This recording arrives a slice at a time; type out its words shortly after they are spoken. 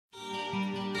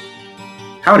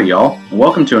Howdy, y'all, and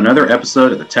welcome to another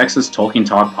episode of the Texas Tolkien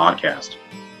Talk podcast.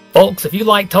 Folks, if you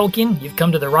like Tolkien, you've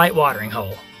come to the right watering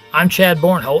hole. I'm Chad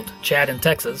Bornholt, Chad in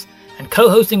Texas, and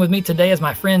co-hosting with me today is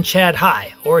my friend Chad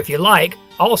High, or if you like,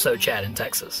 also Chad in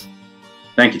Texas.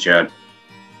 Thank you, Chad.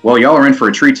 Well, y'all are in for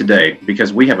a treat today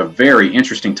because we have a very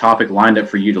interesting topic lined up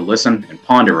for you to listen and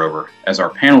ponder over as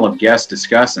our panel of guests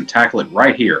discuss and tackle it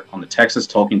right here on the Texas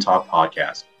Tolkien Talk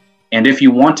podcast. And if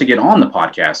you want to get on the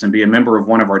podcast and be a member of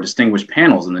one of our distinguished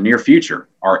panels in the near future,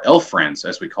 our elf friends,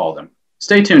 as we call them,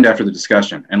 stay tuned after the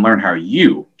discussion and learn how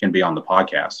you can be on the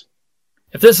podcast.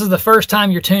 If this is the first time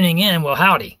you're tuning in, well,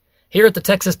 howdy. Here at the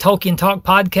Texas Tolkien Talk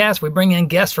podcast, we bring in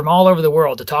guests from all over the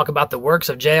world to talk about the works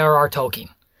of J.R.R. Tolkien.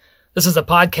 This is a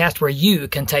podcast where you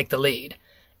can take the lead.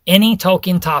 Any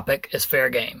Tolkien topic is fair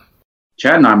game.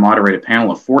 Chad and I moderate a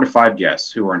panel of 4 to 5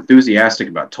 guests who are enthusiastic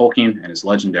about Tolkien and his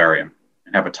legendarium,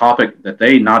 and have a topic that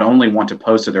they not only want to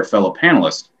pose to their fellow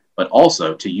panelists, but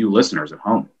also to you listeners at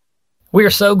home. We are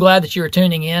so glad that you are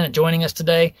tuning in and joining us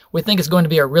today. We think it's going to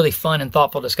be a really fun and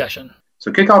thoughtful discussion.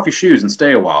 So kick off your shoes and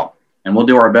stay a while, and we'll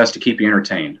do our best to keep you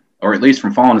entertained, or at least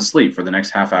from falling asleep for the next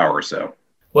half hour or so.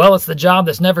 Well, it's the job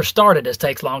that's never started that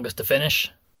takes longest to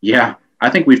finish. Yeah, I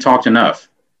think we've talked enough.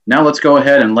 Now let's go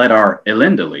ahead and let our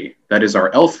Elendili, that is our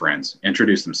elf friends,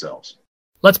 introduce themselves.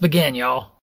 Let's begin,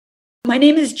 y'all. My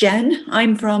name is Jen.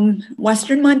 I'm from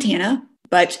Western Montana,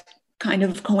 but kind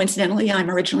of coincidentally, I'm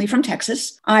originally from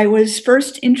Texas. I was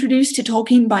first introduced to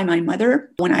Tolkien by my mother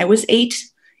when I was 8,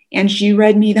 and she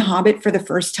read me The Hobbit for the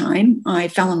first time. I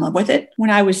fell in love with it.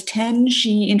 When I was 10,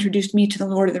 she introduced me to The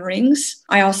Lord of the Rings.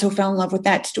 I also fell in love with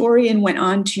that story and went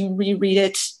on to reread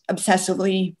it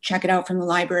obsessively, check it out from the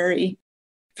library.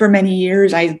 For many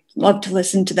years, I loved to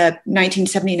listen to the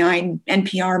 1979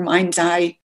 NPR Mind's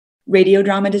Eye radio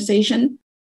dramatization.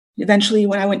 Eventually,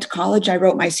 when I went to college, I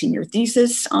wrote my senior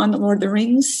thesis on The Lord of the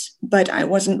Rings, but I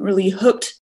wasn't really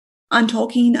hooked on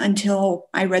Tolkien until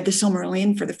I read The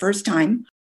Silmarillion for the first time.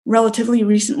 Relatively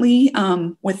recently,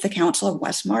 with the Council of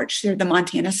Westmarch, they're the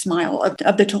Montana Smile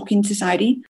of the Tolkien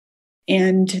Society.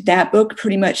 And that book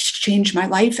pretty much changed my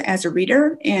life as a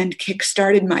reader and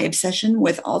kickstarted my obsession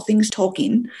with all things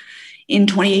Tolkien. In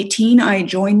 2018, I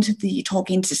joined the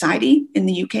Tolkien Society in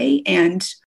the UK, and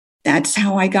that's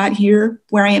how I got here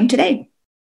where I am today.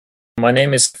 My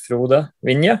name is Frode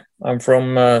Vinje. I'm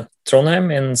from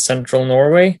Trondheim in central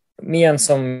Norway. Me and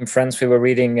some friends, we were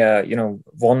reading,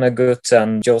 Vonnegut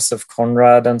and Joseph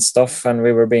Conrad and stuff, and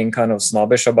we were being kind of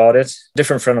snobbish about it. A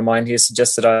different friend of mine, he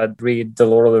suggested I'd read The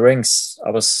Lord of the Rings. I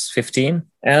was 15,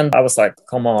 and I was like,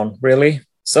 come on, really?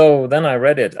 So then I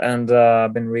read it, and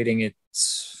I've been reading it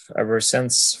ever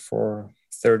since for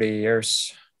 30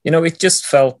 years. It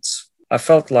just I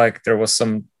felt like there was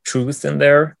some truth in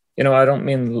there. I don't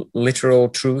mean literal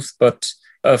truth, but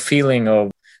a feeling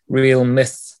of real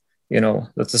myth.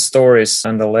 That the stories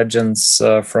and the legends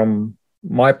from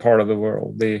my part of the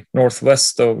world, the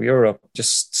northwest of Europe,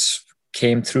 just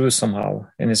came through somehow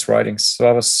in his writings. So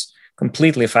I was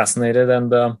completely fascinated and,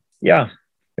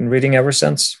 been reading ever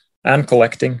since and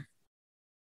collecting.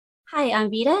 Hi, I'm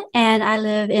Vita, and I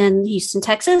live in Houston,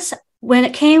 Texas. When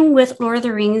it came with Lord of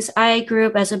the Rings, I grew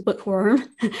up as a bookworm,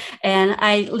 and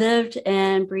I lived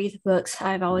and breathed books.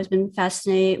 I've always been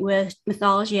fascinated with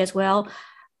mythology as well.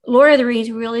 Lord of the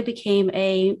Rings really became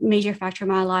a major factor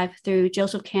in my life through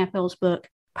Joseph Campbell's book,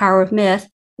 Power of Myth,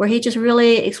 where he just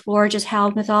really explored just how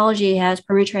mythology has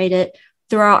penetrated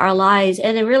throughout our lives.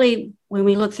 And then really, when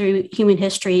we look through human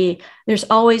history, there's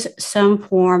always some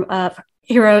form of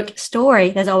heroic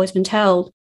story that's always been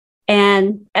told.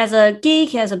 And as a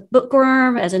geek, as a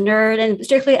bookworm, as a nerd, and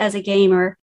particularly as a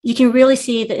gamer, you can really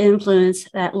see the influence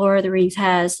that Lord of the Rings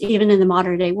has, even in the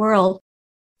modern day world.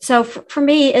 So for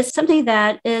me, it's something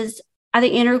that is, I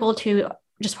think, integral to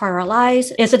just part of our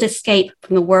lives. It's an escape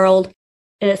from the world.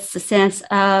 It's the sense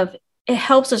of, it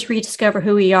helps us rediscover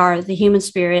who we are, the human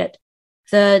spirit,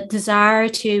 the desire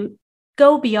to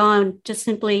go beyond just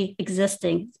simply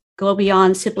existing, go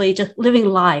beyond simply just living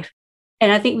life.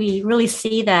 And I think we really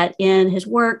see that in his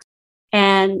work.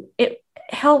 And it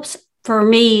helps for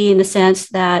me in the sense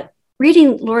that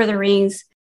reading Lord of the Rings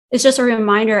is just a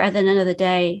reminder at the end of the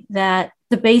day that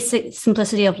the basic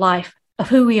simplicity of life, of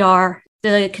who we are,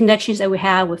 the connections that we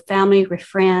have with family, with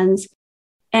friends.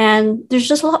 And there's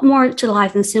just a lot more to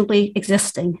life than simply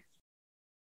existing.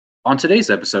 On today's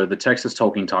episode of the Texas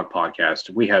Tolkien Talk podcast,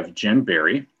 we have Jen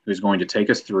Berry, who's going to take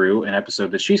us through an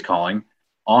episode that she's calling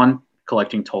On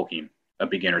Collecting Tolkien, a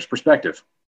Beginner's Perspective.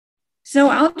 So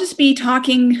I'll just be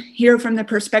talking here from the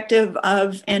perspective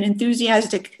of an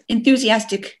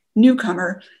enthusiastic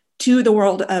newcomer to the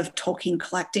world of Tolkien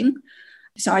collecting.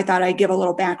 So I thought I'd give a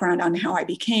little background on how I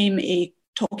became a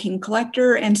Tolkien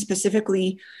collector, and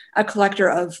specifically a collector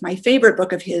of my favorite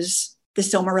book of his, The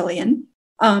Silmarillion.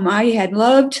 I had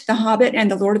loved The Hobbit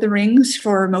and The Lord of the Rings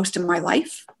for most of my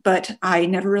life, but I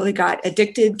never really got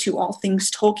addicted to all things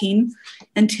Tolkien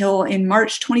until in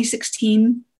March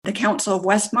 2016, the Council of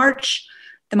Westmarch,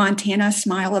 the Montana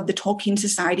Smile of the Tolkien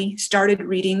Society, started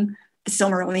reading The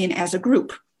Silmarillion as a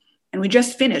group. And we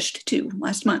just finished, too,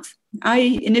 last month.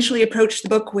 I initially approached the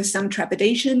book with some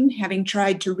trepidation, having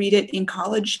tried to read it in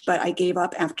college, but I gave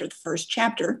up after the first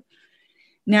chapter.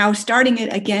 Now, starting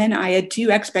it again, I had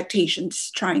two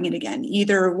expectations trying it again.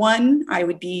 Either one, I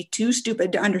would be too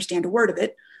stupid to understand a word of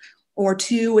it, or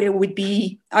two, it would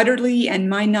be utterly and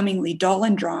mind-numbingly dull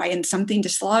and dry and something to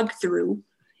slog through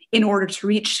in order to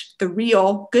reach the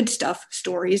real good stuff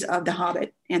stories of The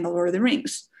Hobbit and The Lord of the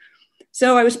Rings.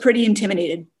 So I was pretty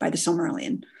intimidated by The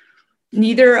Silmarillion.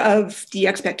 Neither of the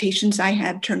expectations I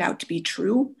had turned out to be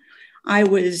true. I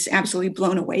was absolutely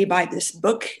blown away by this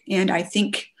book, and I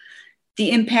think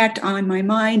the impact on my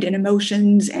mind and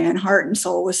emotions and heart and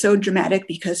soul was so dramatic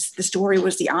because the story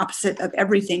was the opposite of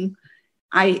everything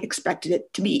I expected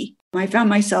it to be. I found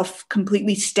myself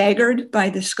completely staggered by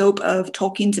the scope of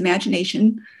Tolkien's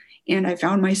imagination, and I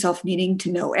found myself needing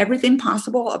to know everything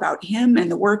possible about him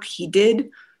and the work he did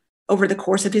over the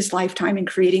course of his lifetime in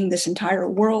creating this entire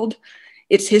world,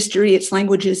 its history, its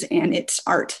languages, and its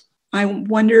art. I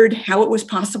wondered how it was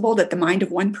possible that the mind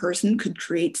of one person could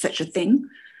create such a thing.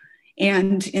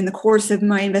 And in the course of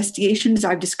my investigations,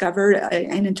 I've discovered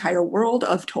an entire world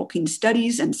of Tolkien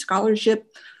studies and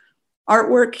scholarship,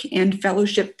 artwork, and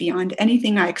fellowship beyond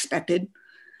anything I expected.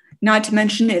 Not to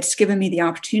mention, it's given me the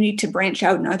opportunity to branch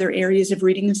out in other areas of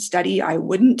reading and study I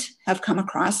wouldn't have come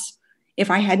across if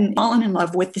I hadn't fallen in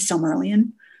love with The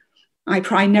Silmarillion. I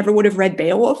probably never would have read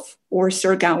Beowulf or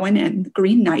Sir Gawain and the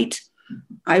Green Knight.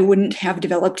 I wouldn't have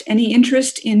developed any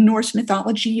interest in Norse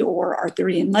mythology or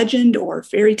Arthurian legend or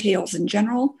fairy tales in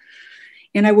general.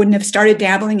 And I wouldn't have started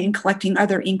dabbling in collecting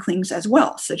other inklings as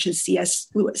well, such as C.S.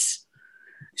 Lewis.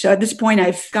 So at this point,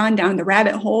 I've gone down the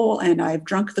rabbit hole and I've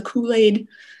drunk the Kool-Aid.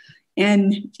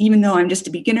 And even though I'm just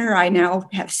a beginner, I now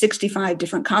have 65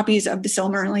 different copies of The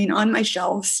Silmarillion on my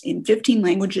shelves in 15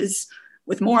 languages,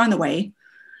 with more on the way,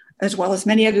 as well as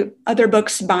many other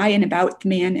books by and about the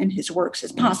man and his works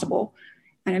as possible.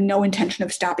 And I have no intention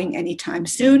of stopping anytime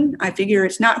soon. I figure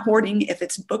it's not hoarding if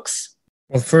it's books.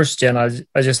 Well, first, Jen,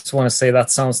 I just want to say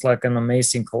that sounds like an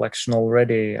amazing collection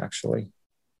already, actually.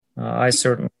 I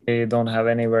certainly don't have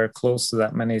anywhere close to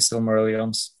that many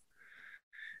Silmarillions.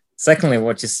 Secondly,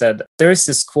 what you said, there is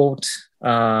this quote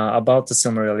about the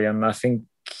Silmarillion. I think,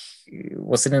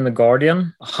 was it in The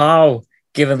Guardian? How,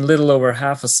 given little over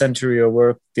half a century of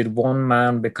work, did one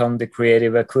man become the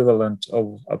creative equivalent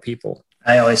of a people?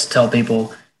 I always tell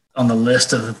people on the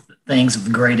list of things of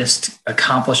the greatest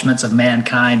accomplishments of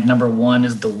mankind, number 1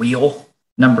 is the wheel,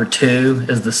 number 2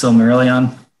 is the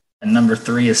Silmarillion, and number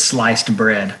 3 is sliced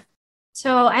bread.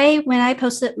 So when I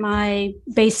posted my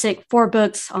basic 4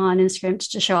 books on Instagram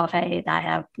just to show off, hey, I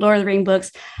have Lord of the Rings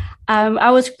books,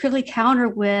 I was quickly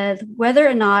countered with whether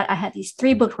or not I had these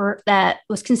 3 books that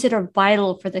was considered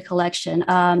vital for the collection.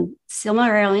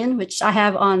 Silmarillion, which I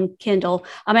have on Kindle.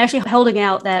 I'm actually holding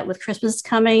out that with Christmas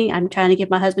coming, I'm trying to give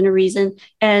my husband a reason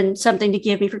and something to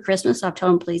give me for Christmas. I've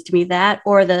told him, please give me that,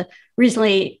 or the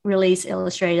recently released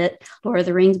illustrated Lord of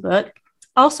the Rings book.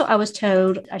 Also, I was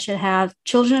told I should have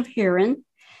Children of Hurin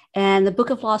and the Book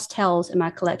of Lost Tales in my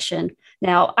collection.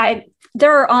 Now,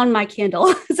 they're on my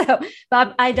Kindle,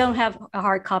 but I don't have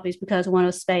hard copies because one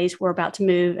of space. We're about to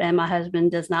move, and my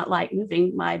husband does not like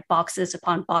moving my boxes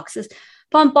upon boxes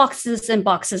and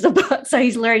boxes of books. So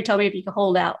he's literally told me, if you can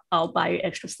hold out, I'll buy you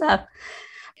extra stuff.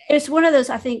 It's one of those,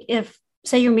 I think, if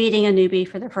say you're meeting a newbie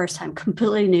for the first time,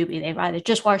 completely newbie, they've either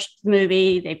just watched the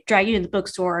movie, they've dragged you to the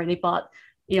bookstore, they bought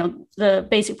the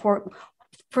basic for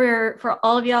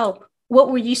all of y'all, what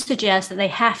would you suggest that they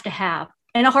have to have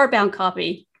in a hardbound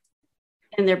copy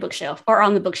in their bookshelf or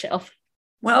on the bookshelf?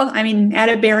 Well, I mean, at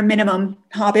a bare minimum,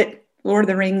 Hobbit, Lord of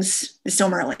the Rings, The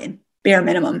Silmarillion, bare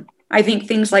minimum. I think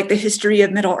things like the history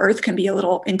of Middle Earth can be a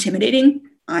little intimidating.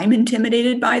 I'm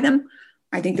intimidated by them.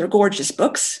 I think they're gorgeous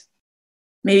books.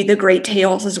 Maybe the great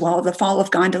tales as well, The Fall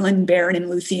of Gondolin, Beren and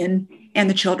Luthien, and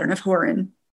The Children of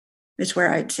Hurin is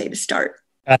where I'd say to start.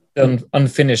 Add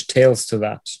unfinished tales to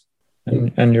that,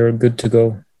 and you're good to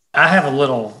go. I have a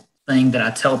little thing that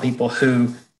I tell people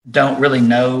who don't really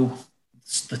know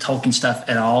the Tolkien stuff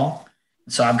at all.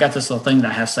 So I've got this little thing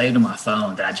that I have saved on my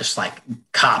phone that I just like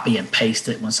copy and paste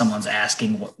it when someone's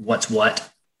asking what's what.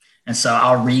 And so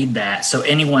I'll read that. So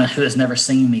anyone who has never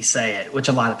seen me say it, which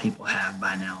a lot of people have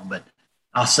by now, but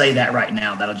I'll say that right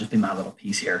now. That'll just be my little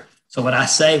piece here. So what I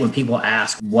say when people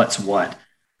ask what's what,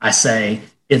 I say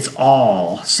it's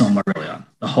all Silmarillion.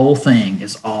 The whole thing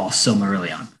is all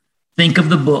Silmarillion. Think of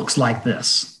the books like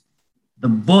this. The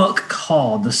book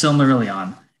called The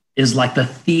Silmarillion is like the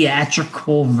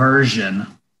theatrical version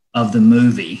of the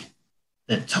movie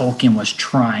that Tolkien was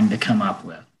trying to come up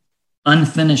with.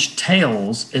 Unfinished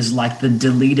Tales is like the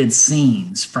deleted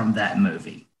scenes from that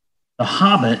movie. The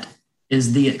Hobbit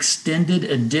is the extended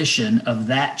edition of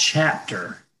that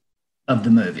chapter of the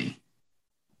movie.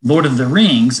 Lord of the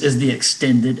Rings is the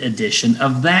extended edition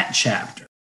of that chapter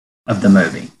of the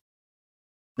movie.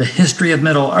 The History of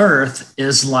Middle-earth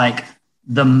is like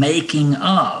the making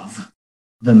of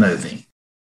the movie.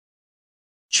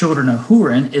 Children of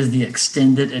Húrin is the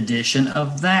extended edition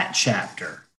of that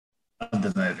chapter of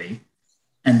the movie.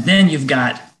 And then you've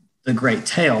got the Great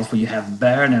Tales, where you have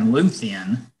Beren and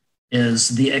Luthien, is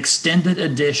the extended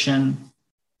edition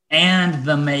and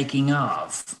the making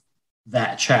of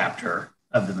that chapter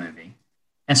of the movie.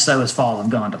 And so is Fall of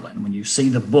Gondolin. When you see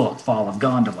the book, Fall of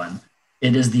Gondolin,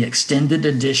 it is the extended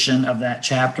edition of that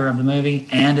chapter of the movie,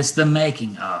 and it's the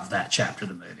making of that chapter of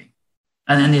the movie.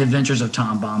 And then The Adventures of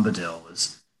Tom Bombadil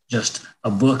is just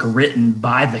a book written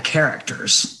by the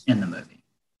characters in the movie.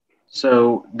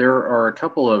 So there are a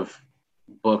couple of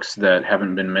books that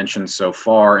haven't been mentioned so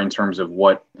far in terms of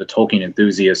what the Tolkien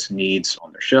enthusiast needs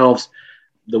on their shelves.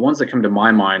 The ones that come to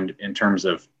my mind in terms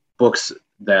of books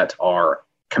that are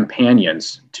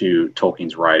companions to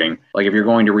Tolkien's writing, like if you're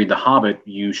going to read The Hobbit,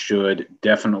 you should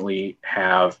definitely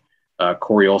have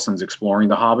Corey Olsen's Exploring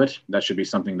the Hobbit. That should be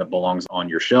something that belongs on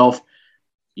your shelf.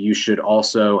 You should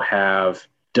also have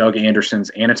Doug Anderson's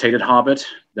Annotated Hobbit.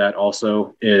 That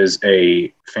also is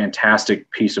a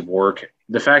fantastic piece of work.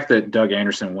 The fact that Doug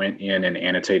Anderson went in and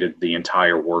annotated the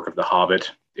entire work of The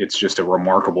Hobbit, it's just a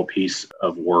remarkable piece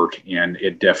of work, and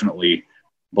it definitely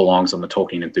belongs on the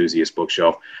Tolkien enthusiast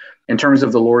bookshelf. In terms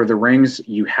of the Lord of the Rings,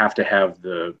 you have to have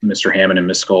the Mr. Hammond and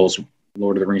Miss Skull's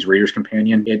Lord of the Rings Reader's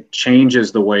Companion. It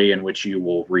changes the way in which you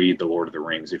will read the Lord of the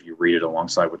Rings if you read it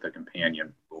alongside with a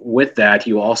companion. With that,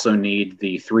 you also need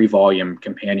the 3-volume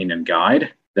companion and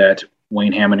guide that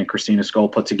Wayne Hammond and Christina Skull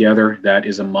put together. That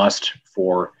is a must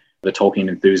for the Tolkien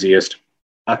enthusiast.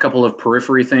 A couple of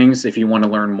periphery things. If you want to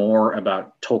learn more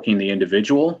about Tolkien the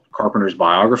individual, Carpenter's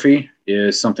biography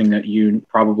is something that you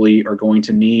probably are going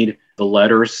to need. The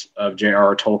letters of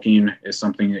J.R.R. Tolkien is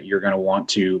something that you're going to want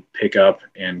to pick up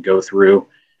and go through.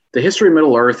 The History of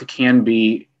Middle-earth can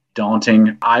be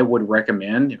daunting. I would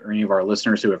recommend, or any of our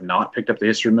listeners who have not picked up the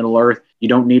History of Middle-earth, you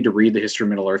don't need to read the History of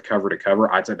Middle-earth cover to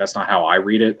cover. I'd say that's not how I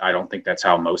read it. I don't think that's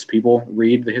how most people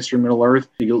read the History of Middle-earth.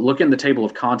 You look in the table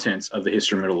of contents of the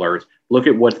History of Middle-earth, look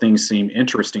at what things seem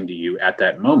interesting to you at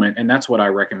that moment, and that's what I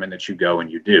recommend that you go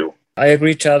and you do. I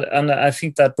agree, Chad, and I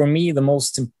think that for me, the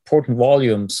most important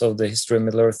volumes of the History of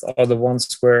Middle-earth are the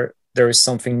ones where there is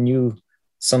something new,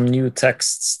 some new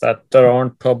texts that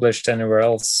aren't published anywhere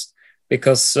else.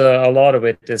 Because a lot of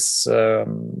it is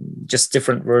just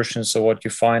different versions of what you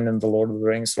find in The Lord of the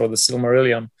Rings or the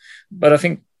Silmarillion. But I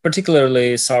think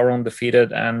particularly Sauron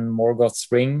Defeated and Morgoth's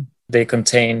Ring, they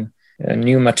contain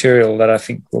new material that I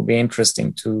think will be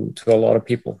interesting to a lot of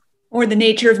people. Or The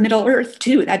Nature of Middle-earth,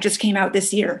 too. That just came out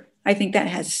this year. I think that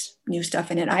has new stuff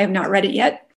in it. I have not read it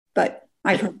yet, but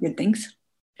I've heard good things.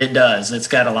 It does. It's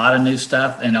got a lot of new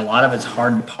stuff, and a lot of it's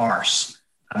hard to parse.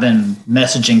 I've been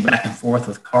messaging back and forth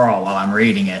with Carl while I'm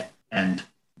reading it, and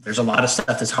there's a lot of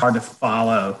stuff that's hard to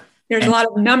follow. There's a lot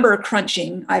of number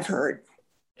crunching, I've heard.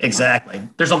 Exactly.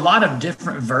 There's a lot of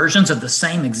different versions of the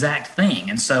same exact thing.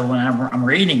 And so when I'm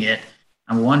reading it,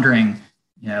 I'm wondering,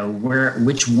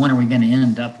 which one are we going to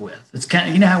end up with? It's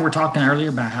kind of, how we're talking earlier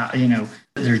about how,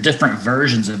 there's different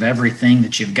versions of everything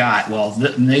that you've got. Well,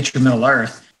 the Nature of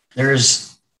Middle-earth,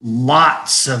 there's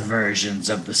lots of versions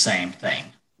of the same thing.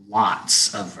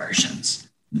 Lots of versions.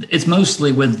 It's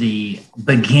mostly with the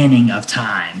beginning of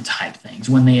time type things.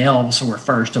 When the elves were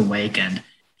first awakened,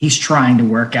 he's trying to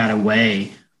work out a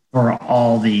way for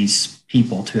all these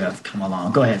people to have come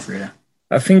along. Go ahead, Frida.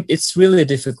 I think it's really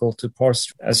difficult to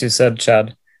parse, as you said,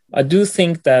 Chad. I do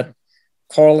think that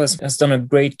Carl has done a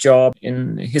great job.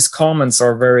 In his comments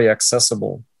are very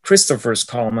accessible. Christopher's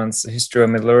comments, the History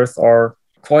of Middle-earth, are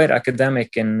quite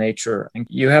academic in nature, and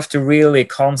you have to really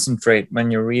concentrate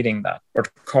when you're reading that. But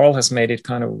Carl has made it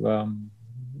kind of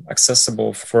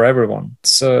accessible for everyone.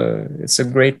 So it's a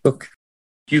great book.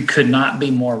 You could not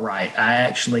be more right. I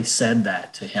actually said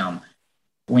that to him.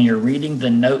 When you're reading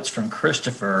the notes from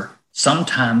Christopher,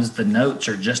 sometimes the notes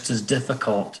are just as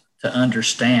difficult to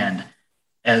understand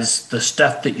as the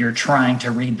stuff that you're trying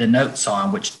to read the notes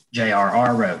on, which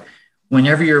J.R.R. wrote.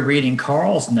 Whenever you're reading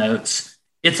Carl's notes,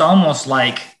 it's almost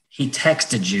like he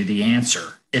texted you the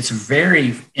answer. It's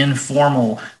very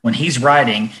informal. When he's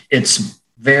writing, it's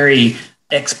very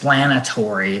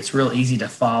explanatory. It's real easy to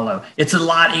follow. It's a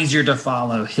lot easier to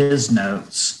follow his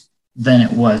notes than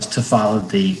it was to follow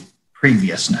the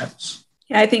previous notes.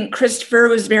 Yeah, I think Christopher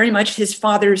was very much his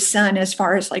father's son as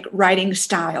far as like writing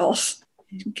styles.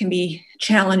 It can be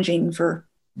challenging for.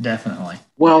 Definitely.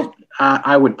 Well,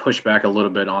 I would push back a little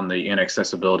bit on the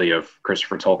inaccessibility of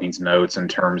Christopher Tolkien's notes in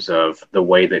terms of the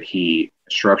way that he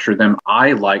structured them.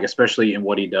 I like, especially in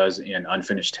what he does in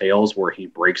Unfinished Tales, where he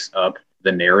breaks up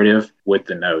the narrative with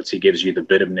the notes. He gives you the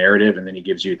bit of narrative, and then he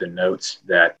gives you the notes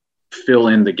that fill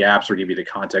in the gaps or give you the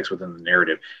context within the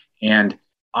narrative. And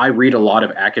I read a lot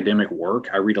of academic work.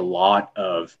 I read a lot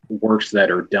of works that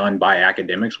are done by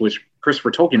academics, which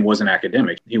Christopher Tolkien was an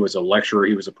academic. He was a lecturer.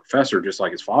 He was a professor, just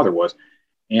like his father was.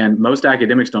 And most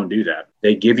academics don't do that.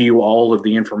 They give you all of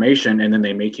the information, and then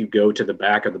they make you go to the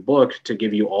back of the book to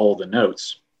give you all the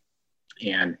notes.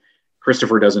 And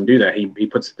Christopher doesn't do that. He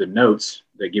puts the notes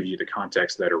that give you the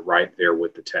context that are right there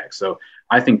with the text. So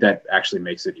I think that actually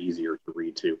makes it easier to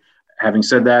read too. Having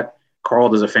said that, Carl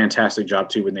does a fantastic job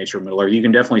too with Nature of Middle-earth. You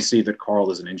can definitely see that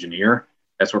Carl is an engineer.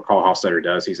 That's what Carl Hofstadter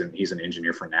does. He's an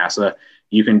engineer for NASA.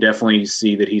 You can definitely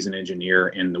see that he's an engineer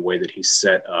in the way that he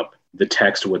set up the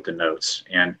text with the notes.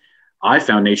 And I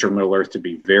found Nature of Middle-earth to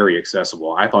be very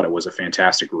accessible. I thought it was a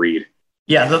fantastic read.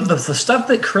 Yeah, the stuff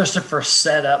that Christopher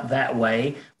set up that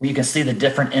way, where you can see the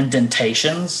different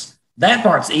indentations, that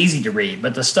part's easy to read.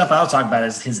 But the stuff I'll talk about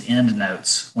is his end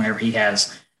notes. Whenever he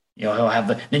has, he'll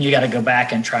have then you got to go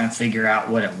back and try and figure out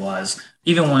what it was.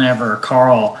 Even whenever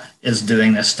Carl is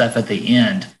doing this stuff at the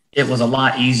end, it was a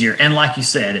lot easier. And like you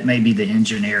said, it may be the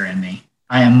engineer in me.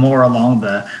 I am more along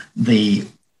the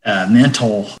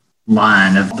mental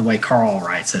line of the way Carl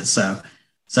writes it. So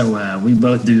we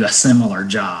both do a similar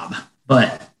job.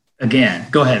 But again,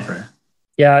 go ahead, Fred.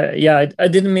 Yeah. I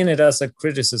didn't mean it as a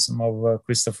criticism of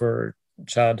Christopher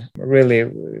Chad.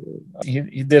 Really,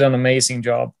 he did an amazing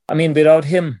job. I mean, without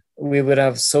him, we would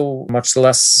have so much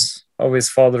less of his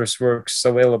father's works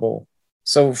available.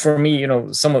 So for me,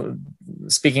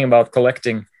 speaking about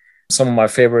collecting, some of my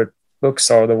favorite books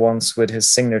are the ones with his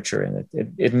signature in it.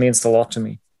 It means a lot to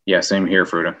me. Yeah, same here,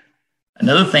 Fruta.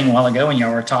 Another thing a while ago when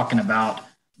y'all were talking about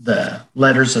the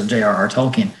letters of J.R.R.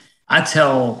 Tolkien, I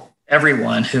tell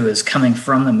everyone who is coming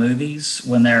from the movies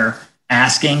when they're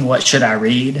asking, what should I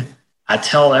read? I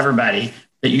tell everybody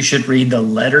that you should read the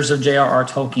letters of J.R.R.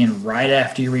 Tolkien right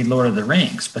after you read Lord of the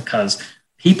Rings, because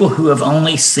people who have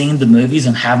only seen the movies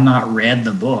and have not read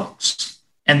the books,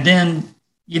 and then,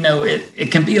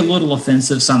 it can be a little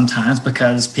offensive sometimes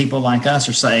because people like us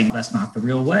are saying that's not the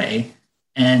real way.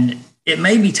 And it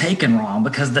may be taken wrong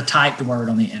because the typed word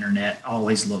on the internet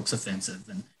always looks offensive.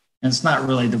 And it's not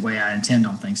really the way I intend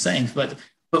on things saying. But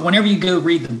whenever you go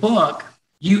read the book,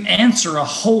 you answer a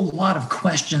whole lot of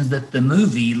questions that the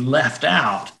movie left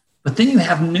out. But then you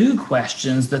have new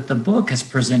questions that the book has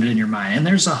presented in your mind. And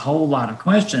there's a whole lot of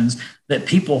questions that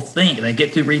people think. They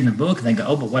get through reading the book and they go,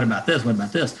 oh, but what about this? What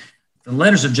about this? The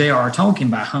Letters of J.R.R. Tolkien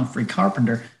by Humphrey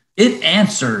Carpenter, it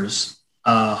answers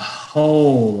a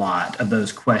whole lot of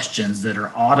those questions that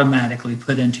are automatically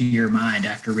put into your mind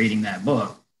after reading that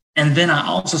book. And then I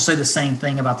also say the same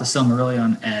thing about the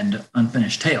Silmarillion and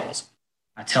Unfinished Tales.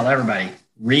 I tell everybody,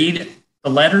 read the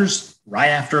letters right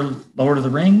after Lord of the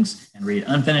Rings and read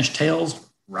Unfinished Tales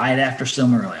right after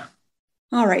Silmarillion.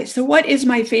 All right, so what is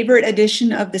my favorite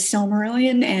edition of the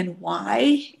Silmarillion and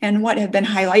why? And what have been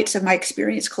highlights of my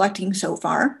experience collecting so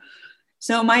far?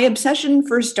 So my obsession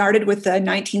first started with the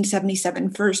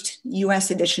 1977 first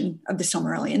US edition of the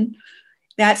Silmarillion.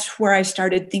 That's where I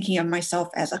started thinking of myself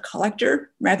as a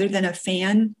collector rather than a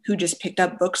fan who just picked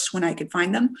up books when I could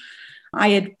find them.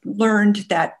 I had learned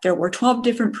that there were 12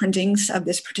 different printings of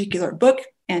this particular book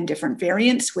and different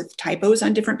variants with typos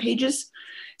on different pages.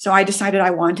 So I decided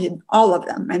I wanted all of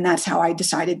them. And that's how I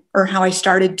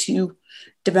started to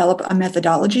develop a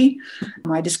methodology.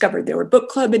 I discovered there were book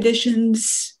club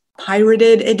editions,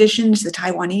 pirated editions, the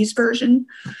Taiwanese version.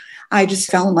 I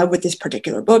just fell in love with this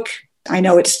particular book. I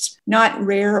know it's not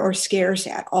rare or scarce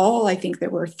at all. I think there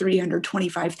were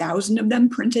 325,000 of them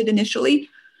printed initially,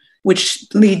 which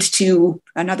leads to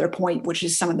another point, which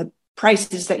is some of the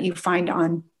prices that you find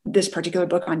on this particular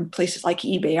book on places like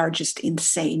eBay are just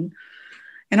insane.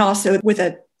 And also with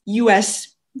the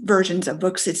US versions of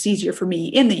books, it's easier for me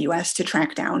in the US to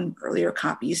track down earlier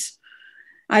copies.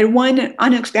 I had one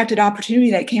unexpected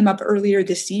opportunity that came up earlier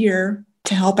this year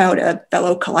to help out a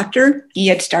fellow collector. He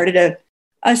had started a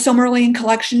Silmarillion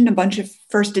collection, a bunch of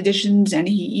first editions, and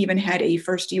he even had a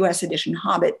first US edition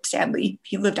Hobbit. Sadly,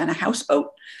 he lived on a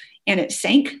houseboat and it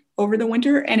sank over the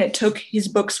winter, and it took his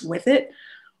books with it,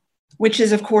 which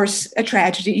is, of course, a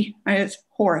tragedy. I was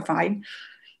horrified.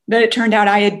 But it turned out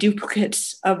I had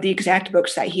duplicates of the exact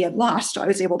books that he had lost. So I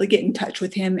was able to get in touch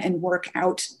with him and work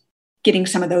out getting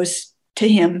some of those to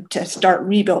him to start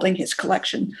rebuilding his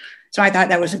collection. So I thought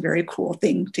that was a very cool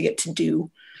thing to get to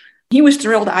do. He was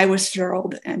thrilled. I was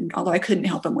thrilled. And although I couldn't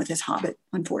help him with his Hobbit,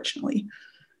 unfortunately.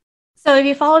 So if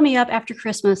you follow me up after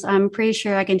Christmas, I'm pretty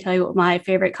sure I can tell you what my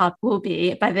favorite copy will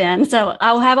be by then. So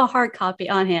I will have a hard copy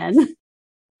on hand.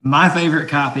 My favorite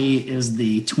copy is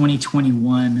the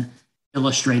 2021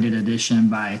 illustrated edition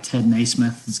by Ted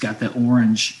Naismith. It's got the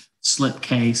orange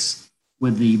slipcase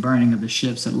with the burning of the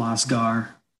ships at Lasgar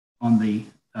on the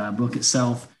book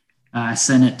itself. I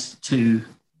sent it to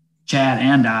Chad,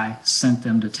 and I sent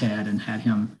them to Ted and had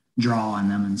him draw on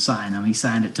them and sign them. He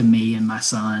signed it to me and my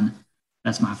son.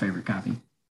 That's my favorite copy.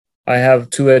 I have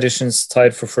 2 editions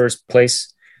tied for first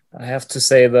place. I have to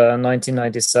say the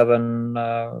 1997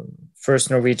 first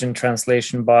Norwegian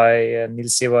translation by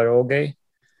Nils Ivar Aage.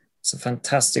 It's a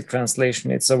fantastic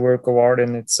translation. It's a work of art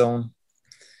in its own.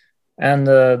 And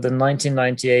the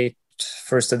 1998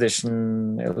 first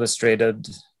edition illustrated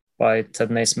by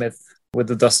Ted Naismith with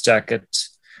the dust jacket,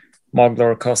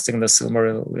 Moglar casting the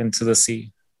Silmaril into the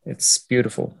sea. It's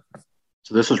beautiful.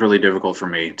 So this was really difficult for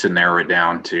me to narrow it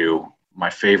down to my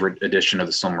favorite edition of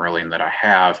the Silmarillion that I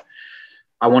have.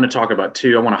 I want to talk about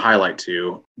 2. I want to highlight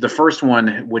 2. The first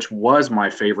one, which was my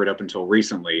favorite up until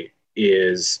recently,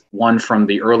 is one from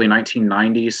the early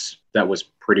 1990s that was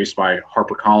produced by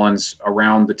HarperCollins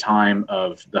around the time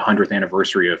of the 100th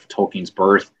anniversary of Tolkien's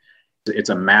birth. It's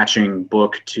a matching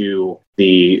book to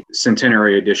the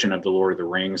centenary edition of The Lord of the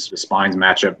Rings. The spines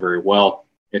match up very well.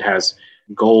 It has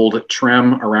gold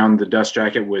trim around the dust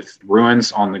jacket with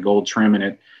ruins on the gold trim in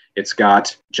it. It's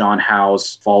got John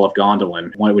Howe's Fall of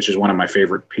Gondolin, which is one of my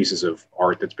favorite pieces of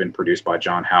art that's been produced by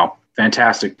John Howe.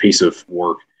 Fantastic piece of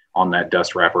work on that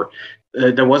dust wrapper.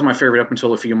 That was my favorite up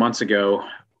until a few months ago.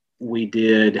 We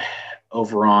did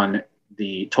over on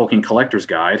the Tolkien Collector's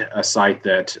Guide, a site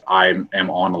that I am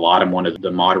on a lot. I'm one of the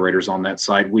moderators on that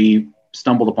site. We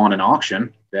stumbled upon an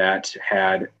auction that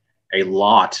had a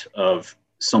lot of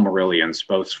Silmarillions,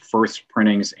 both first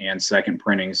printings and second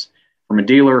printings, from a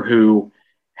dealer who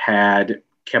had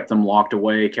kept them locked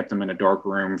away, kept them in a dark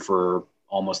room for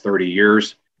almost 30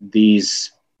 years.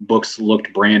 These books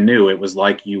looked brand new. It was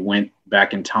like you went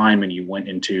back in time and you went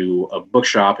into a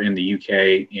bookshop in the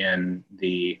UK in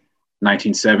the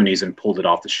 1970s and pulled it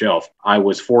off the shelf. I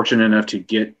was fortunate enough to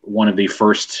get one of the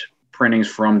first printings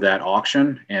from that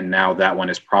auction, and now that one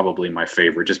is probably my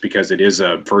favorite just because it is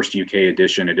a first UK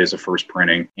edition, it is a first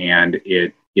printing, and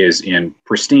it is in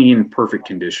pristine, perfect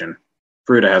condition.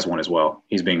 Fruta has one as well.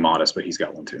 He's being modest, but he's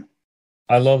got one too.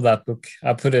 I love that book.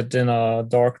 I put it in a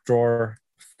dark drawer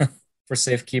for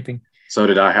safekeeping. So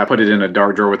did I. I put it in a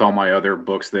dark drawer with all my other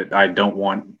books that I don't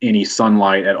want any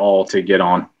sunlight at all to get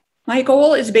on. My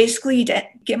goal is basically to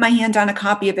get my hands on a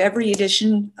copy of every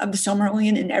edition of the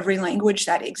Silmarillion in every language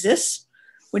that exists,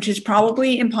 which is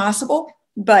probably impossible,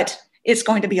 but it's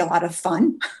going to be a lot of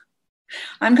fun.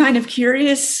 I'm kind of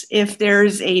curious if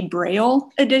there's a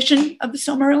Braille edition of the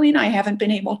Silmarillion. I haven't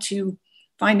been able to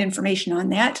find information on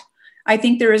that. I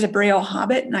think there is a Braille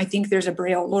Hobbit, and I think there's a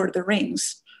Braille Lord of the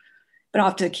Rings, but I'll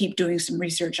have to keep doing some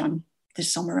research on the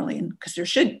Silmarillion because there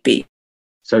should be.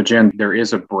 So Jen, there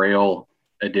is a Braille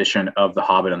edition of The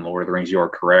Hobbit and Lord of the Rings. You are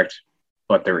correct,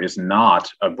 but there is not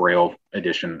a Braille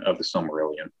edition of the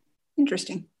Silmarillion.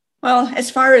 Interesting. Well,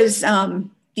 as far as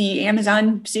the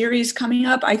Amazon series coming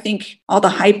up, I think all the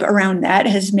hype around that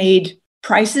has made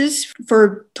prices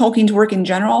for Tolkien's work in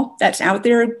general that's out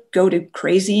there go to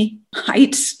crazy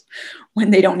heights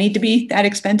when they don't need to be that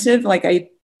expensive. Like I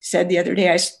said the other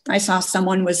day, I saw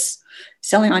someone was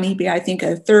selling on eBay, I think,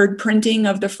 a third printing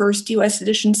of the first US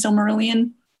edition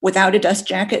Silmarillion without a dust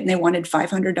jacket, and they wanted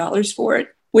 $500 for it,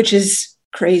 which is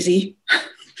crazy.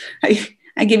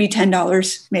 I give you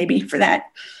 $10 maybe for that.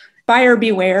 Buyer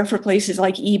beware for places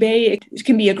like eBay. It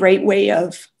can be a great way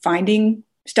of finding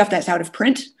stuff that's out of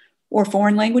print or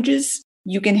foreign languages.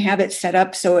 You can have it set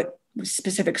up so it with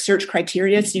specific search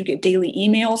criteria, so you get daily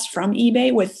emails from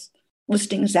eBay with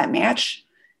listings that match.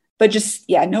 But just,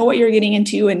 know what you're getting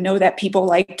into and know that people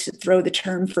like to throw the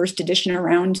term first edition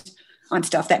around on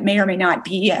stuff that may or may not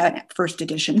be a first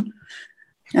edition.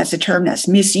 That's a term that's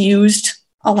misused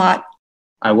a lot.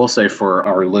 I will say for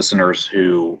our listeners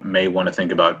who may want to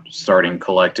think about starting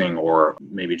collecting or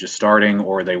maybe just starting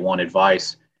or they want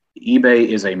advice, eBay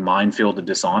is a minefield of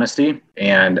dishonesty.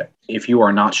 And if you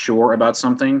are not sure about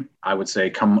something, I would say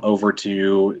come over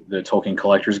to the Tolkien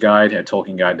Collector's Guide at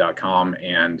tolkienguide.com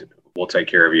and we'll take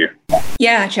care of you.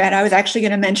 Yeah, Chad, I was actually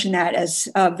going to mention that as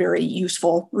a very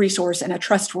useful resource and a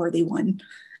trustworthy one.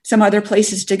 Some other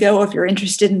places to go if you're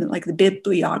interested in like the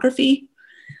bibliography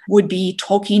would be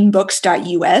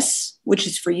tolkienbooks.us, which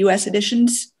is for US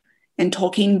editions, and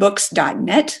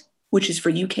tolkienbooks.net, which is for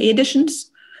UK editions.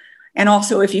 And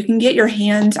also, if you can get your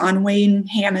hands on Wayne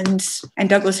Hammond's and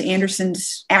Douglas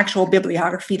Anderson's actual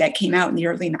bibliography that came out in the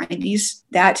early 90s,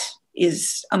 that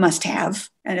is a must-have,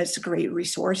 and it's a great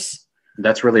resource.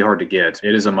 That's really hard to get.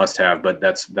 It is a must-have, but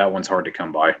that one's hard to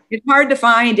come by. It's hard to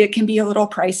find. It can be a little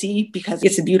pricey because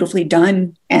it's a beautifully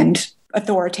done and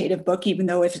authoritative book, even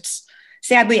though if it's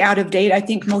sadly out of date, I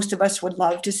think most of us would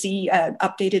love to see an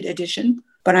updated edition,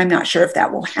 but I'm not sure if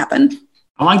that will happen.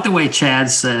 I like the way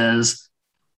Chad says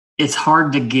it's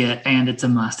hard to get and it's a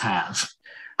must-have.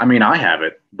 I mean, I have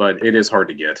it, but it is hard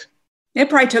to get. It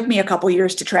probably took me a couple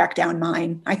years to track down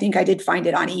mine. I think I did find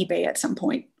it on eBay at some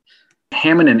point.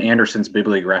 Hammond and Anderson's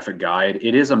bibliographic guide,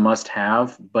 it is a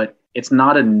must-have, but it's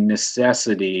not a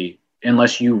necessity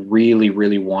unless you really,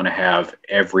 really want to have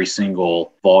every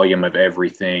single volume of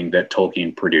everything that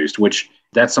Tolkien produced, which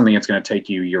that's something that's going to take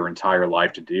you your entire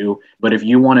life to do. But if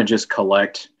you want to just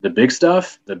collect the big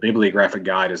stuff, the bibliographic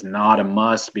guide is not a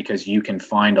must because you can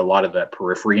find a lot of that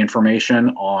periphery information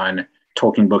on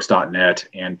tolkienbooks.net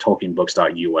and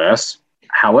tolkienbooks.us.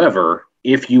 However,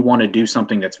 if you want to do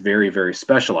something that's very, very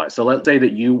specialized, so let's say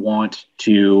that you want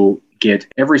to get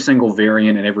every single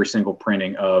variant and every single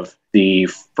printing of the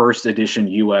first edition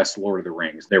US Lord of the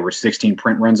Rings. There were 16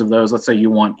 print runs of those. Let's say you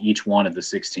want each one of the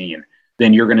 16.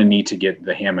 Then you're going to need to get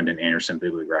the Hammond and Anderson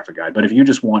bibliographic guide. But if you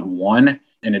just want one,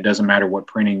 and it doesn't matter what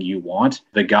printing you want,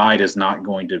 the guide is not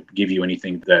going to give you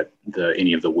anything that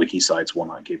any of the wiki sites will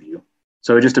not give you.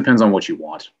 So it just depends on what you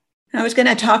want. I was going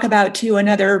to talk about, too,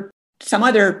 some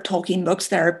other Tolkien books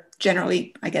that are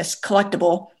generally, I guess,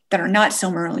 collectible that are not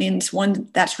Silmarillions. One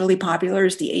that's really popular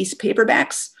is the Ace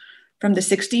paperbacks from the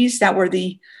 60s that were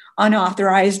the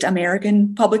unauthorized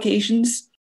American publications.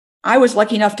 I was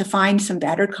lucky enough to find some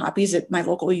battered copies at my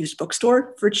local used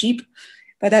bookstore for cheap,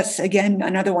 but that's, again,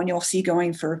 another one you'll see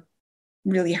going for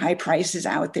really high prices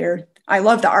out there. I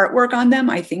love the artwork on them.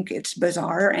 I think it's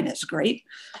bizarre and it's great.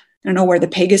 I don't know where the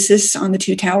Pegasus on the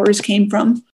two towers came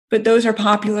from, but those are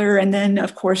popular. And then,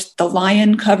 of course, the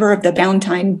lion cover of the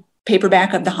Ballantine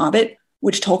paperback of The Hobbit,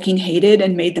 which Tolkien hated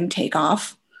and made them take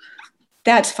off.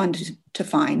 That's fun to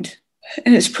find.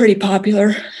 And it's pretty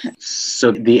popular.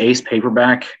 So the Ace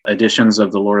paperback editions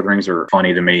of The Lord of the Rings are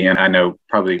funny to me. And I know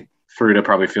probably Fruta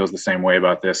probably feels the same way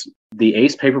about this. The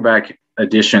Ace paperback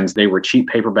editions, they were cheap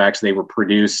paperbacks. They were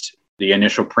produced, the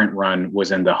initial print run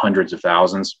was in the hundreds of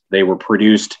thousands. They were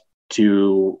produced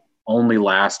to only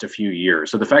last a few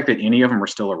years. So the fact that any of them are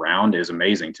still around is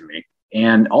amazing to me.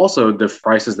 And also the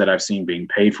prices that I've seen being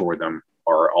paid for them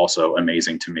are also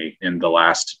amazing to me in the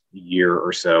last year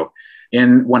or so.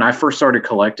 And when I first started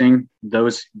collecting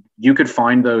those, you could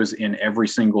find those in every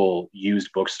single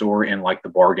used bookstore in like the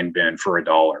bargain bin for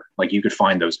 $1. Like you could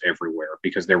find those everywhere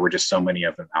because there were just so many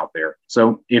of them out there.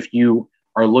 So if you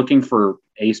are looking for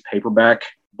Ace paperback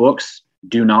books,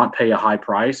 do not pay a high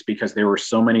price because there were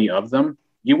so many of them.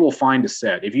 You will find a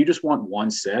set. If you just want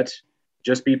one set,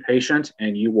 just be patient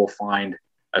and you will find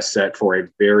a set for a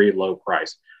very low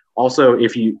price. Also,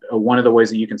 one of the ways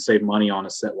that you can save money on a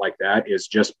set like that is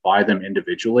just buy them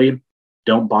individually.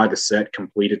 Don't buy the set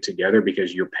completed together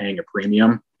because you're paying a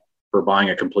premium for buying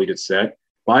a completed set.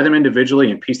 Buy them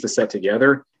individually and piece the set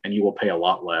together, and you will pay a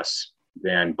lot less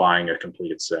than buying a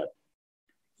completed set.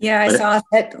 Yeah, I saw a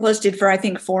set listed for, I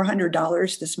think,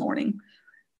 $400 this morning,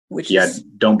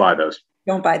 don't buy those.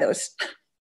 Don't buy those.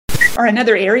 Or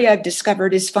another area I've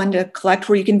discovered is fun to collect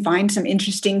where you can find some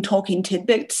interesting Tolkien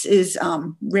tidbits is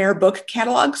rare book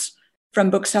catalogs from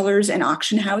booksellers and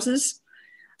auction houses.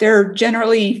 They're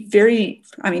generally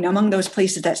among those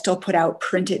places that still put out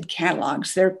printed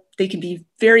catalogs. They can be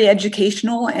very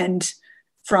educational, and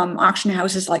from auction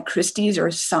houses like Christie's or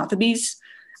Sotheby's,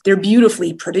 they're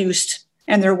beautifully produced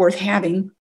and they're worth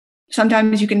having.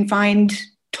 Sometimes you can find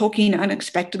Tolkien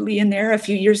unexpectedly in there. A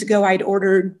few years ago, I'd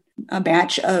ordered a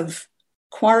batch of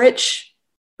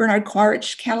Bernard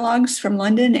Quaritch catalogs from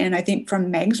London, and I think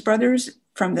from Meggs Brothers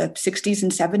from the 60s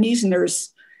and 70s. And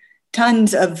there's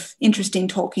tons of interesting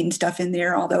Tolkien stuff in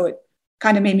there, although it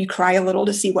kind of made me cry a little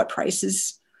to see what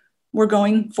prices were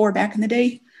going for back in the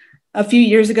day. A few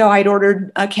years ago, I'd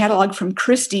ordered a catalog from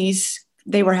Christie's.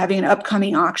 They were having an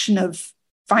upcoming auction of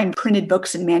fine printed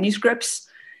books and manuscripts.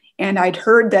 And I'd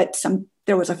heard that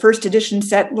there was a first edition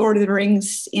set, Lord of the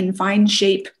Rings in fine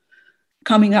shape,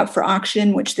 coming up for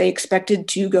auction, which they expected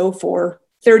to go for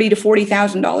 $30,000 to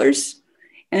 $40,000.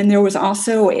 And there was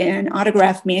also an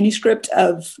autographed manuscript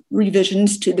of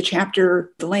revisions to the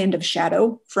chapter The Land of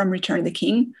Shadow from Return of the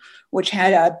King, which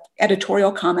had an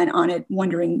editorial comment on it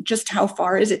wondering just how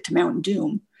far is it to Mount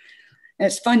Doom. And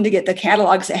it's fun to get the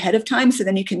catalogs ahead of time so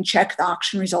then you can check the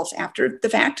auction results after the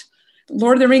fact.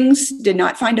 Lord of the Rings did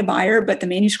not find a buyer, but the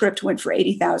manuscript went for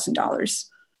 $80,000.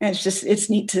 And it's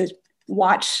neat to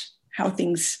watch how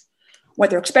things, what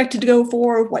they're expected to go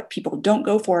for, what people don't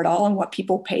go for at all, and what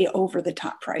people pay over the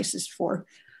top prices for.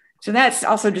 So that's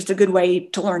also just a good way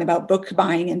to learn about book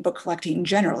buying and book collecting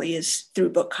generally is through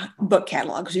book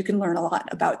catalogs. You can learn a lot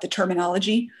about the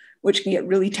terminology, which can get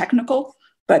really technical,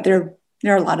 but they're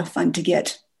a lot of fun to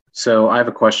get. So I have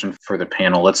a question for the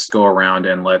panel. Let's go around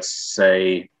and let's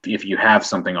say, if you have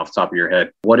something off the top of your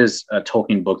head, what is a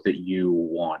Tolkien book that you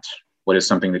want? What is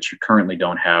something that you currently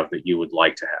don't have that you would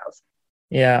like to have?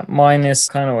 Yeah, mine is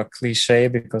kind of a cliche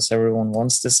because everyone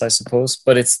wants this, I suppose,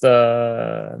 but it's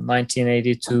the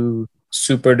 1982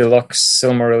 Super Deluxe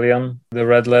Silmarillion, the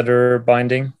red leather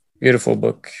binding. Beautiful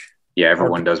book. Yeah,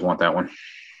 everyone does want that one.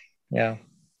 Yeah.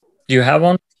 Do you have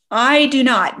one? I do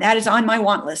not. That is on my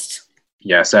want list.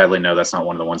 Yeah, sadly, no, that's not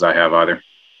one of the ones I have either.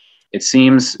 It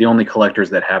seems the only collectors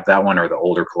that have that one are the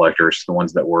older collectors, the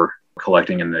ones that were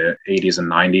collecting in the 80s and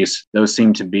 90s. Those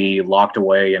seem to be locked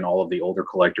away in all of the older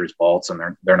collectors' vaults, and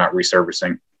they're not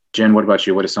resurfacing. Jen, what about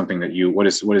you? What is something that what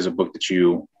is a book that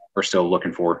you are still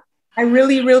looking for? I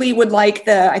really, really would like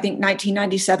the, I think,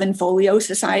 1997 Folio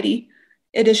Society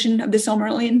edition of the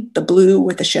Silmarillion, the blue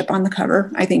with the ship on the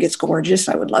cover. I think it's gorgeous.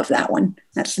 I would love that one.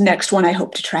 That's the next one I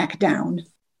hope to track down.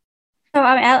 So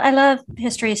I love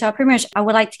history. So I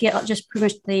would like to get just pretty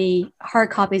much the hard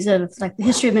copies of like the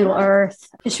History of Middle Earth,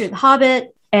 History of the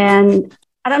Hobbit, and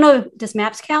I don't know if does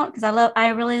maps count because I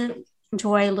really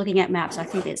enjoy looking at maps. I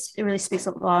think it really speaks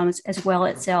volumes as well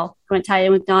itself. I'm going to tie it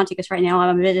in with Dante because right now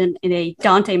I'm a bit in a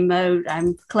Dante mode.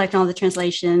 I'm collecting all the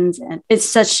translations, and it's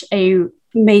such a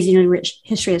amazing and rich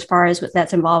history as far as what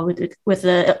that's involved with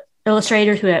the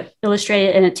illustrators who have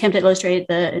illustrated and attempted to illustrate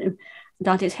the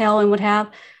Dante's Hell and what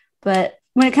have. But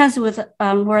when it comes to with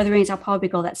Lord of the Rings, I'll probably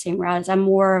go that same route. As I'm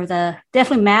more of the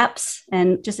definitely maps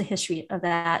and just the history of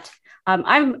that.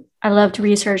 I love to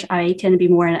research. I tend to be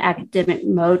more in an academic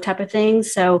mode type of thing.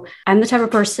 So I'm the type of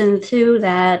person too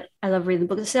that I love reading the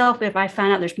book itself. But if I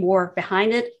find out there's more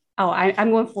behind it,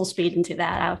 I'm going full speed into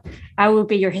that. I will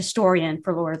be your historian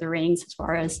for Lord of the Rings as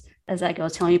far as that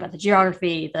goes, telling you about the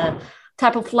geography, the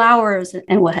type of flowers,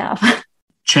 and what have.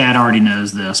 Chad already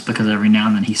knows this because every now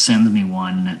and then he sends me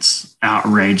one and it's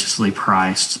outrageously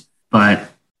priced.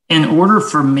 But in order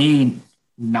for me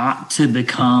not to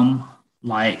become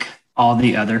like all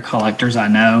the other collectors I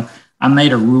know, I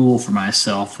made a rule for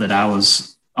myself that I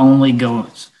was only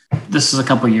going. This is a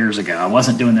couple of years ago. I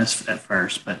wasn't doing this at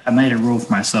first, but I made a rule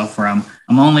for myself where I'm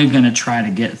only going to try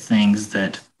to get things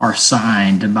that are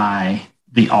signed by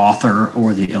the author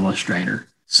or the illustrator.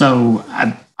 So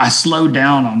I slowed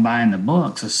down on buying the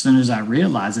books as soon as I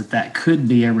realized that could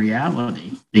be a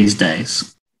reality these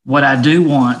days. What I do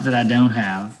want that I don't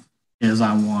have is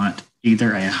I want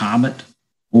either a Hobbit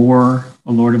or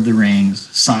a Lord of the Rings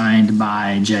signed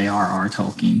by J.R.R.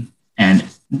 Tolkien. And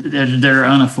they're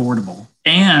unaffordable.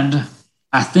 And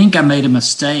I think I made a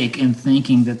mistake in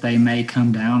thinking that they may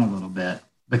come down a little bit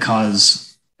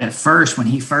because at first, when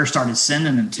he first started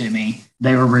sending them to me,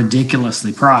 they were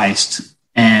ridiculously priced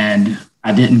and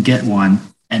I didn't get one.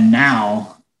 And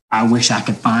now I wish I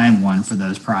could find one for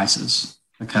those prices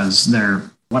because they're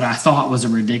what I thought was a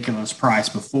ridiculous price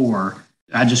before.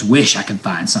 I just wish I could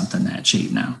find something that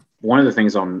cheap now. One of the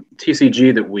things on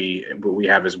TCG that we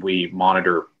have is we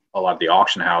monitor a lot of the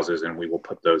auction houses and we will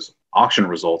put those auction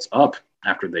results up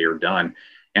after they are done.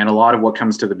 And a lot of what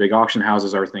comes to the big auction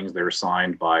houses are things that are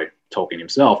signed by Tolkien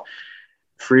himself.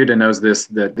 Frida knows this,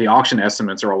 that the auction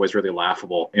estimates are always really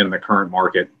laughable in the current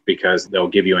market because they'll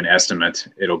give you an estimate.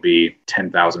 It'll be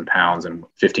 10,000 pounds and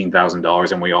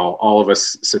 $15,000. And we all of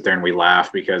us sit there and we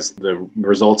laugh because the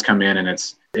results come in and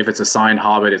if it's a signed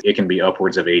Hobbit, it can be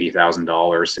upwards of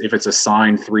 $80,000. If it's a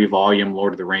signed 3-volume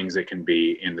Lord of the Rings, it can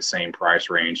be in the same price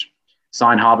range.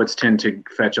 Signed Hobbits tend to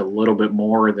fetch a little bit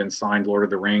more than signed Lord of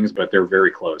the Rings, but they're very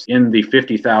close. In the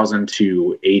 $50,000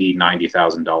 to $80,000,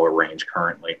 $90,000 range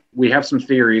currently. We have some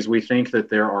theories. We think that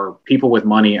there are people with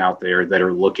money out there that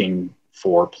are looking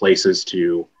for places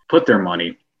to put their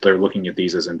money. They're looking at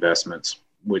these as investments,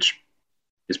 which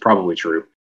is probably true.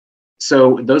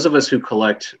 So those of us who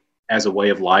collect as a way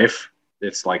of life,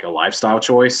 it's like a lifestyle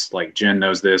choice. Like Jen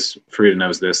knows this, Frida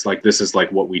knows this. Like this is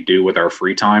like what we do with our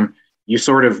free time. You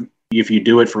sort of, if you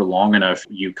do it for long enough,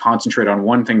 you concentrate on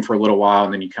one thing for a little while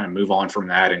and then you kind of move on from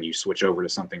that and you switch over to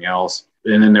something else.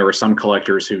 And then there are some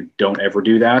collectors who don't ever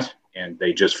do that, and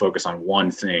they just focus on one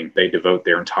thing. They devote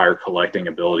their entire collecting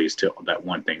abilities to that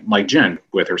one thing, like Jen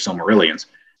with her Silmarillions.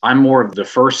 I'm more of the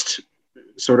first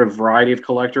sort of variety of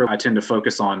collector. I tend to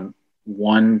focus on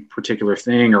one particular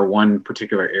thing or one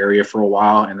particular area for a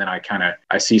while, and then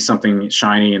I see something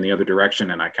shiny in the other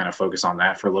direction, and I kind of focus on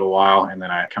that for a little while, and then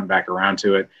I come back around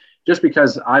to it. Just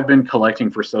because I've been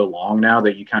collecting for so long now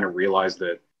that you kind of realize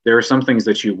that there are some things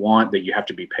that you want that you have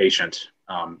to be patient.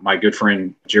 My good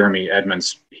friend Jeremy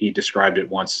Edmonds, he described it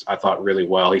once, I thought, really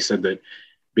well. He said that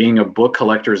being a book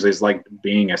collector is like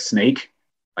being a snake.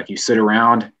 Like, you sit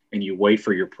around and you wait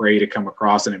for your prey to come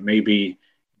across, and it may be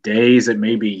days, it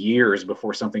may be years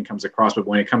before something comes across. But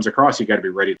when it comes across, you got to be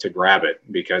ready to grab it,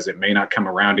 because it may not come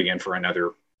around again for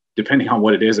another, depending on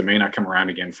what it is, it may not come around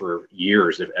again for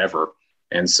years, if ever.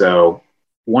 And so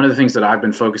one of the things that I've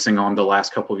been focusing on the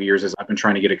last couple of years is I've been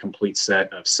trying to get a complete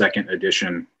set of second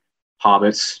edition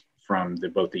Hobbits from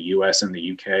both the US and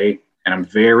the UK. And I'm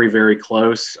very, very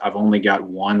close. I've only got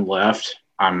one left.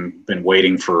 I've been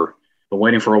waiting for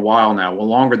a while now. Well,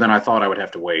 longer than I thought I would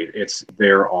have to wait.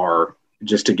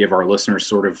 Just to give our listeners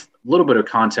sort of a little bit of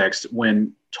context,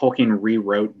 when Tolkien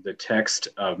rewrote the text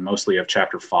mostly of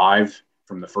Chapter 5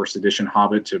 from the first edition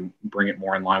Hobbit to bring it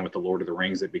more in line with the Lord of the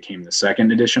Rings, it became the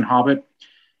second edition Hobbit.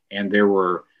 And there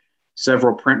were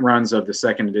several print runs of the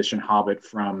second edition Hobbit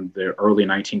from the early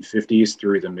 1950s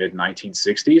through the mid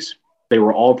 1960s. They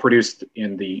were all produced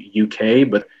in the UK,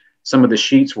 but some of the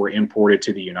sheets were imported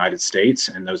to the United States,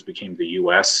 and those became the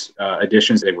US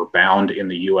editions. They were bound in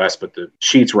the US, but the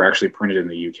sheets were actually printed in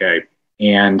the UK.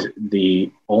 And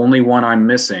the only one I'm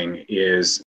missing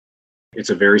it's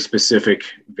a very specific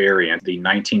variant, the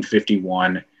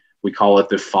 1951, we call it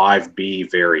the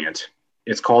 5B variant.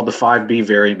 It's called the 5B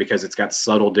variant because it's got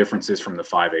subtle differences from the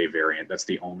 5A variant. That's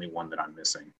the only one that I'm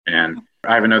missing. And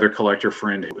I have another collector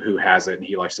friend who has it, and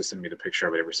he likes to send me the picture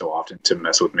of it every so often to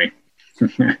mess with me.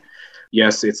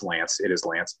 Yes, it's Lance. It is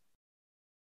Lance.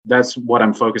 That's what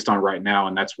I'm focused on right now,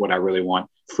 and that's what I really want.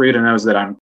 Frida knows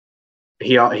that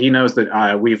he knows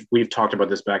that we've talked about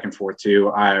this back and forth too.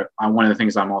 One of the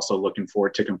things I'm also looking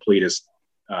forward to complete is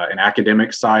an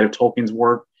academic side of Tolkien's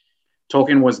work.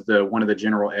 Tolkien was one of the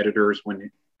general editors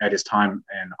at his time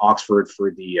in Oxford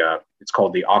for it's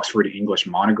called the Oxford English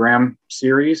Monogram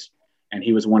series, and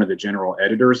he was one of the general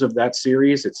editors of that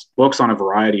series. It's books on a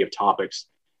variety of topics,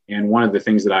 and one of the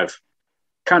things that I've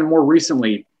kind of more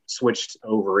recently switched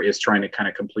over is trying to kind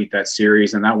of complete that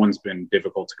series, and that one's been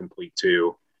difficult to complete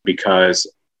too, because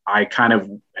I kind of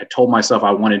had told myself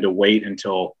I wanted to wait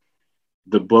until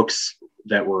the books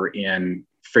that were in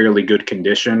fairly good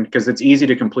condition, because it's easy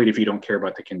to complete if you don't care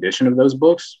about the condition of those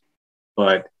books,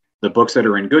 but the books that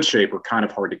are in good shape are kind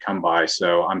of hard to come by.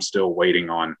 So I'm still waiting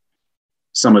on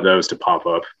some of those to pop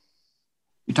up.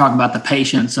 You talk about the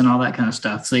patience and all that kind of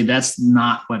stuff. See, that's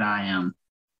not what I am.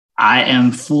 I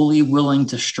am fully willing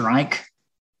to strike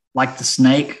like the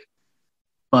snake,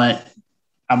 but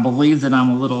I believe that I'm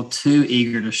a little too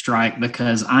eager to strike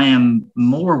because I am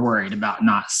more worried about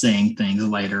not seeing things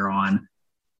later on.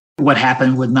 What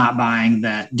happened with not buying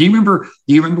that? Do you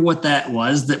remember what that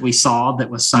was that we saw that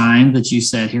was signed that you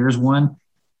said, here's one?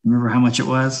 Remember how much it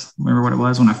was? Remember what it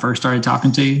was when I first started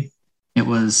talking to you? It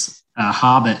was a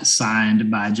Hobbit signed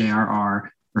by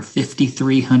J.R.R. for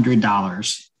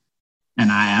 $5,300.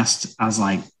 And I was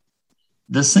like,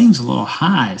 this seems a little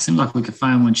high. It seems like we could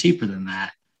find one cheaper than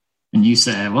that. And you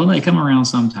said, well, they come around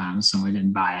sometimes, so we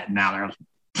didn't buy it. Now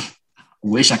I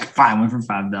wish I could find one for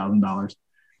 $5,000.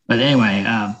 But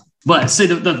anyway, but see,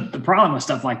 the problem with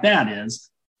stuff like that is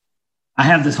I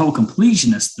have this whole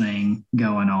completionist thing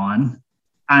going on.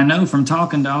 I know from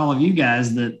talking to all of you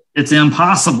guys that it's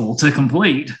impossible to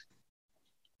complete.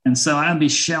 And so I'd be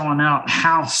shelling out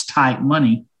house type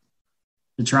money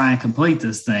to try and complete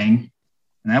this thing.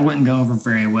 And that wouldn't go over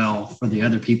very well for the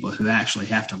other people who actually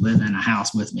have to live in a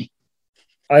house with me.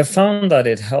 I found that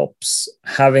it helps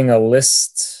having a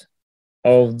list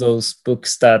of those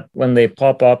books that when they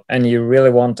pop up and you really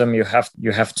want them, you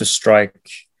have to strike.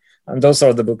 And those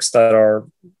are the books that are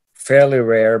fairly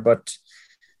rare, but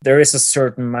there is a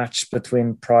certain match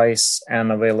between price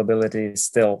and availability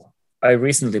still. I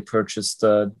recently purchased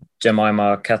the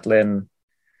Jemima Catlin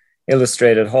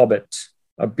Illustrated Hobbit,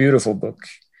 a beautiful book.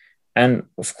 And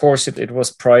of course it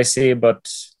was pricey,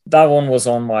 but that one was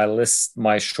on my list,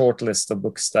 my short list of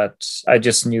books that I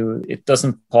just knew it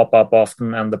doesn't pop up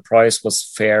often and the price was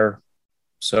fair.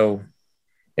 So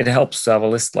it helps to have a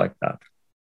list like that.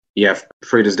 Yeah,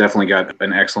 Frida's definitely got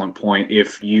an excellent point.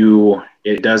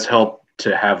 It does help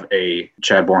to have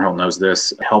Chad Bornhill knows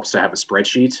this, it helps to have a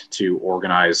spreadsheet to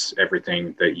organize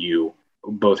everything that you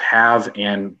both have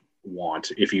and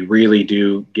want. If you really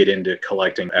do get into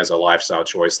collecting as a lifestyle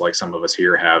choice, like some of us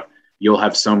here have, you'll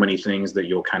have so many things that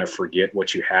you'll kind of forget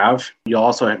what you have. You'll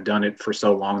also have done it for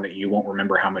so long that you won't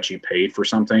remember how much you paid for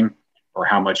something or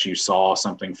how much you saw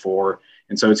something for.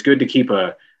 And so it's good to keep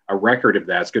a record of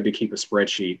that. It's good to keep a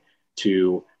spreadsheet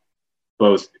to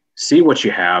both see what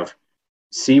you have,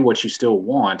 see what you still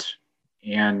want,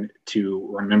 and to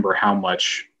remember how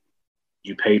much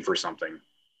you paid for something.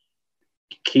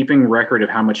 Keeping record of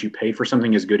how much you paid for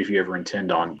something is good if you ever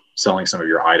intend on selling some of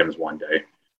your items one day.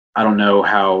 I don't know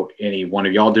how any one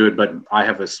of y'all do it, but I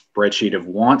have a spreadsheet of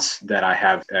wants that I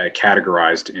have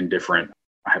categorized in different.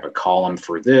 I have a column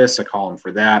for this, a column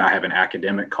for that. I have an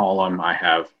academic column.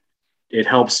 It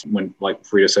helps when, like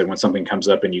Frida said, when something comes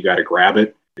up and you got to grab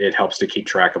it, it helps to keep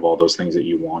track of all those things that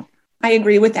you want. I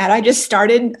agree with that. I just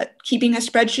started keeping a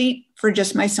spreadsheet for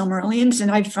just my Silmarillions,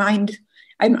 and I find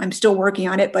I'm still working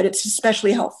on it, but it's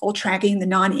especially helpful tracking the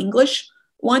non-English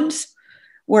ones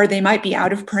where they might be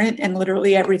out of print and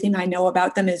literally everything I know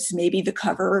about them is maybe the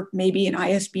cover, maybe an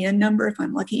ISBN number if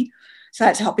I'm lucky. So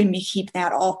that's helping me keep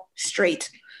that all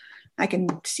straight. I can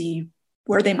see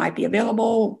where they might be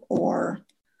available, or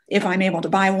if I'm able to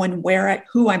buy one,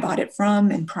 who I bought it from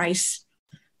and price.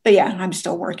 But yeah, I'm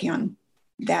still working on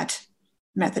that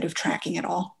method of tracking it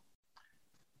all.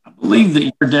 I believe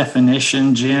that your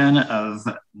definition, Jen, of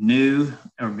new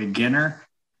or beginner,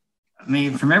 I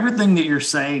mean, from everything that you're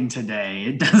saying today,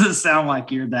 it doesn't sound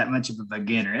like you're that much of a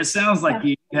beginner. It sounds like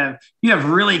you have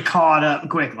really caught up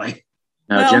quickly.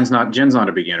 No, well, Jen's not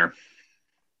a beginner.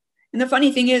 And the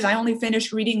funny thing is, I only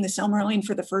finished reading the Silmarillion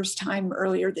for the first time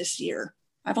earlier this year.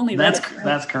 I've only read it.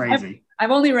 That's crazy.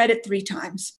 I've only read it 3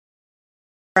 times.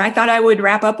 I thought I would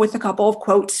wrap up with a couple of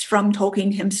quotes from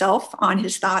Tolkien himself on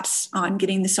his thoughts on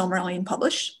getting the Silmarillion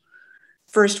published.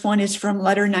 First one is from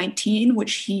letter 19,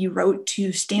 which he wrote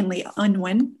to Stanley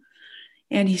Unwin.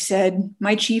 And he said,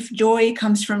 "My chief joy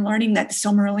comes from learning that the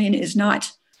Silmarillion is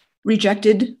not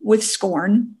rejected with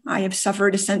scorn. I have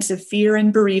suffered a sense of fear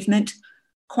and bereavement,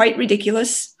 quite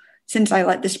ridiculous, since I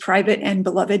let this private and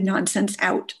beloved nonsense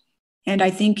out. And I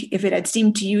think if it had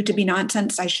seemed to you to be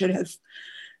nonsense, I should have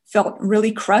felt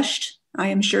really crushed. I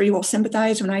am sure you will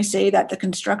sympathize when I say that the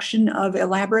construction of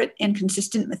elaborate and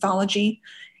consistent mythology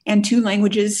and 2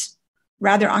 languages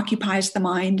rather occupies the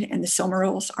mind, and the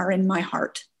Silmarils are in my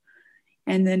heart."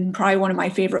 And then probably one of my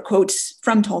favorite quotes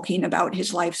from Tolkien about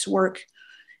his life's work: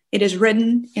 "It is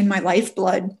written in my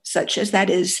lifeblood, such as that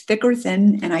is thick or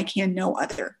thin, and I can no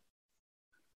other."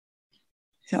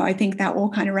 So I think that will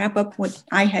kind of wrap up what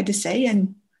I had to say.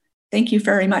 And thank you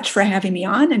very much for having me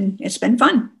on, and it's been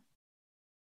fun.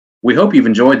 We hope you've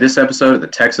enjoyed this episode of the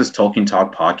Texas Tolkien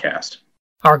Talk podcast.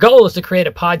 Our goal is to create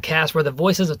a podcast where the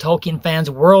voices of Tolkien fans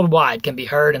worldwide can be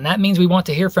heard, and that means we want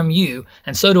to hear from you,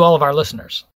 and so do all of our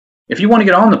listeners. If you want to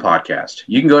get on the podcast,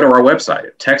 you can go to our website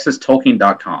at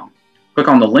texastolkien.com. Click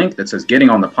on the link that says Getting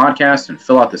on the Podcast and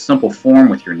fill out the simple form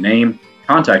with your name,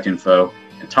 contact info,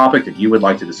 and topic that you would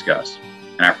like to discuss.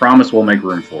 And I promise we'll make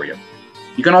room for you.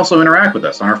 You can also interact with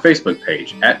us on our Facebook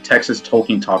page at Texas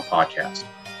Tolkien Talk Podcast,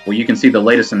 where you can see the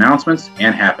latest announcements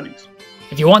and happenings.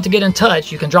 If you want to get in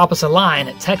touch, you can drop us a line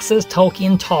at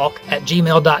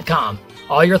texastolkientalk@gmail.com.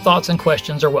 All your thoughts and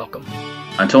questions are welcome.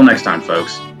 Until next time,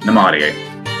 folks, Namaste.